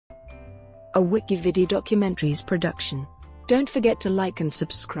a WikiVidi documentaries production. Don't forget to like and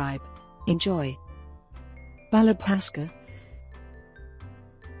subscribe. Enjoy. Balabhaskar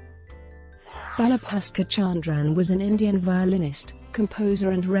Chandran was an Indian violinist,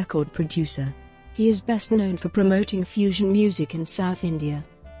 composer and record producer. He is best known for promoting fusion music in South India.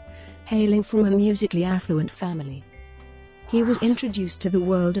 Hailing from a musically affluent family, he was introduced to the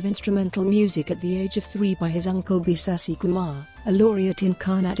world of instrumental music at the age of 3 by his uncle Sasikumar, a laureate in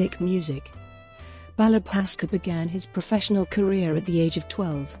Carnatic music. Balabhaskar began his professional career at the age of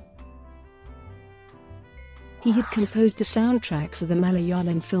 12. He had composed the soundtrack for the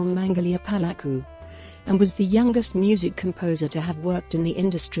Malayalam film Mangalya Pallakku, and was the youngest music composer to have worked in the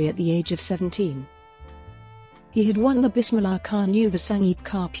industry at the age of 17. He had won the Bismillah Yuva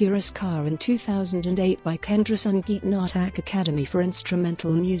Sangeetkaar Puraskaar in 2008 by Kendra Sangeet Natak Academy for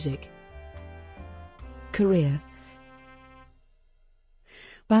instrumental music. Career: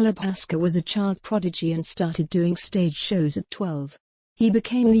 Balabhaskar was a child prodigy and started doing stage shows at 12. He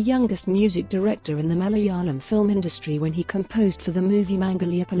became the youngest music director in the Malayalam film industry when he composed for the movie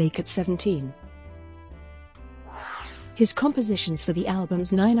Mangalya Pallakku at 17. His compositions for the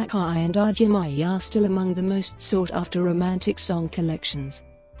albums Ninakkai and Ajamai are still among the most sought-after romantic song collections.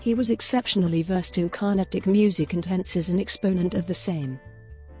 He was exceptionally versed in Carnatic music and hence is an exponent of the same.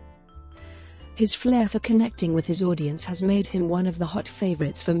 His flair for connecting with his audience has made him one of the hot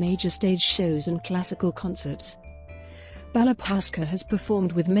favorites for major stage shows and classical concerts. Balabhaskar has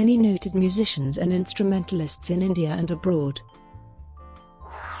performed with many noted musicians and instrumentalists in India and abroad,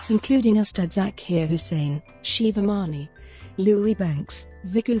 including Ustad Zakir Hussain, Shiva Mani, Louis Banks,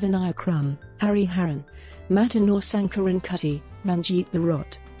 Viku Vinayakram, Hari Haran, Matanur Sankaran Kutty, Ranjit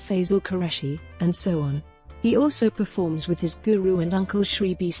Barot, Faisal Qureshi, and so on. He also performs with his guru and uncle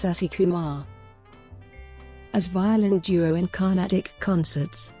Shri B. Sasikumar as violin duo in Carnatic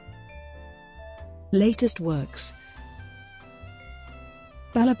concerts. Latest works: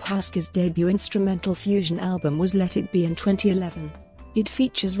 Balabhaskar's debut instrumental fusion album was Let It Be in 2011. It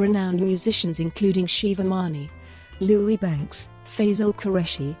features renowned musicians including Shiva Mani, Louis Banks, Faisal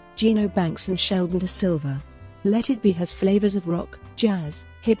Qureshi, Gino Banks and Sheldon De Silva. Let It Be has flavors of rock, jazz,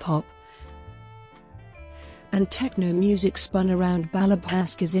 hip-hop, and techno music spun around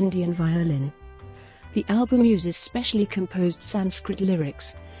Balabhaskar's Indian violin. The album uses specially composed Sanskrit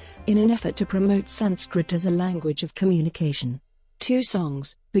lyrics, in an effort to promote Sanskrit as a language of communication. 2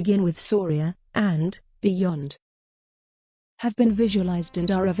 songs, Begin with Surya, and Beyond, have been visualized and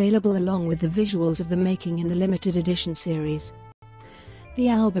are available along with the visuals of the making in the limited edition series. The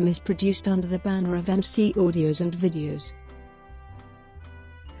album is produced under the banner of MC Audios and Videos.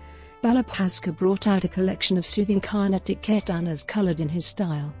 Balabhaskar brought out a collection of soothing Carnatic kirtanas colored in his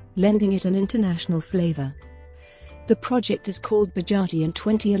style, lending it an international flavor. The project is called Bajati in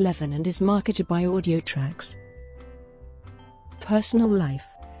 2011 and is marketed by Audio Tracks. Personal life: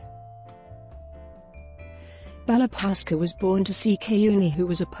 Balabhaskar was born to C.K. Uni, who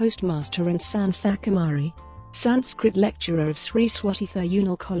was a postmaster and Santhakumari, Sanskrit lecturer of Sri Swati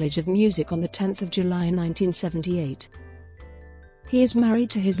Thirunal College of Music on 10 July 1978. He is married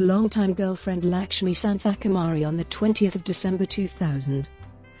to his longtime girlfriend Lakshmi Santhakumari on 20 December 2000.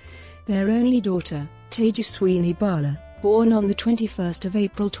 Their only daughter, Tejaswini Bala, born on 21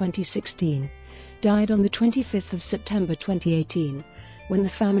 April 2016, died on 25 September 2018, when the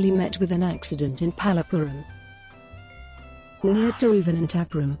family met with an accident in Palappuram, near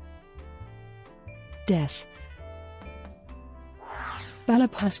Tiruvananthapuram. Death: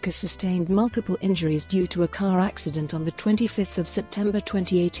 Balabhaskar sustained multiple injuries due to a car accident on 25 September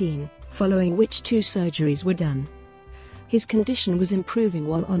 2018, following which 2 surgeries were done. His condition was improving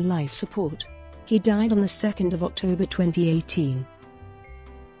while on life support. He died on 2 October 2018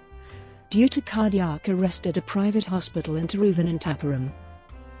 due to cardiac arrest at a private hospital in Tiruvananthapuram.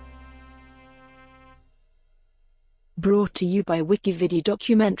 Brought to you by WikiVidi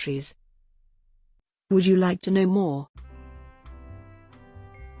Documentaries. Would you like to know more?